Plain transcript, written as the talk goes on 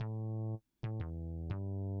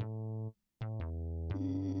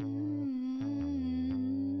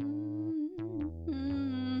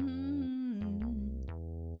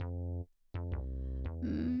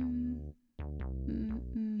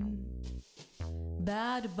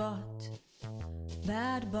Bad bot,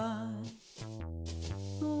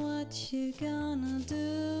 what you gonna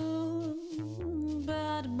do?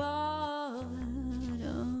 Bad bot,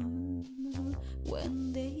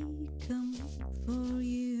 when they come for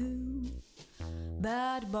you.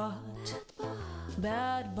 Bad bot,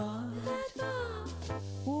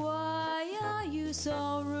 why are you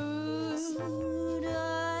so rude?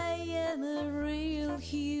 I am a real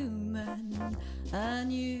human,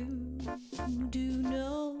 and you do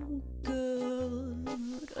no good.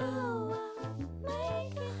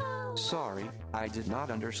 Sorry, I did not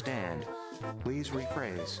understand. Please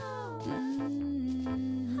rephrase.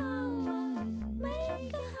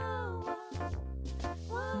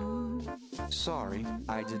 Sorry,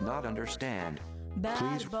 I did not understand.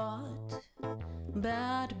 Please.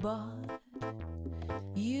 Bad bot,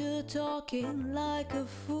 you're talking like a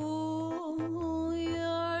fool.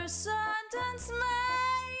 Your sentence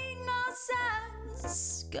made no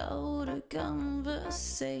sense. Go to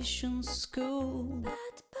conversation school.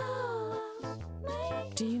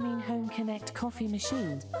 Do you mean Home Connect coffee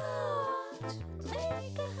machine?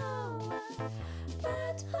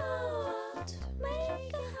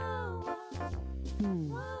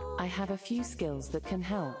 I have a few skills that can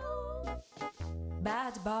help.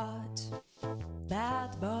 Bad bot,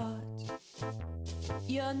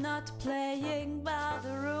 you're not playing by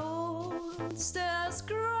the rules. There's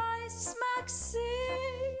Christ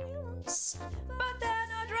maxims, but they're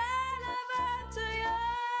not relevant to you.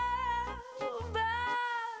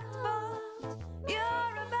 Bad bot, you're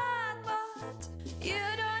a bad bot. You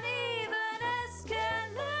don't even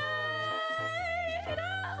escalate.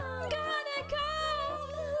 I'm gonna call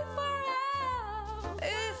for help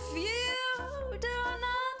if you do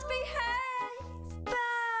not behave.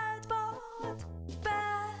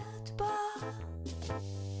 Bad bot.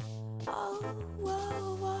 Oh,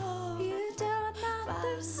 whoa, you don't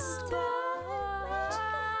understand.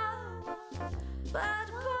 Bad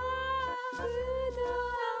bot, you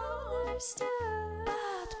don't understand.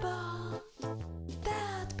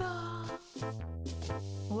 Bad bot,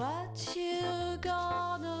 what you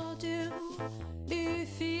gonna do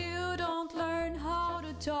if you don't learn how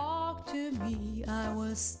to talk to me? I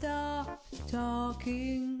will stop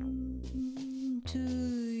talking to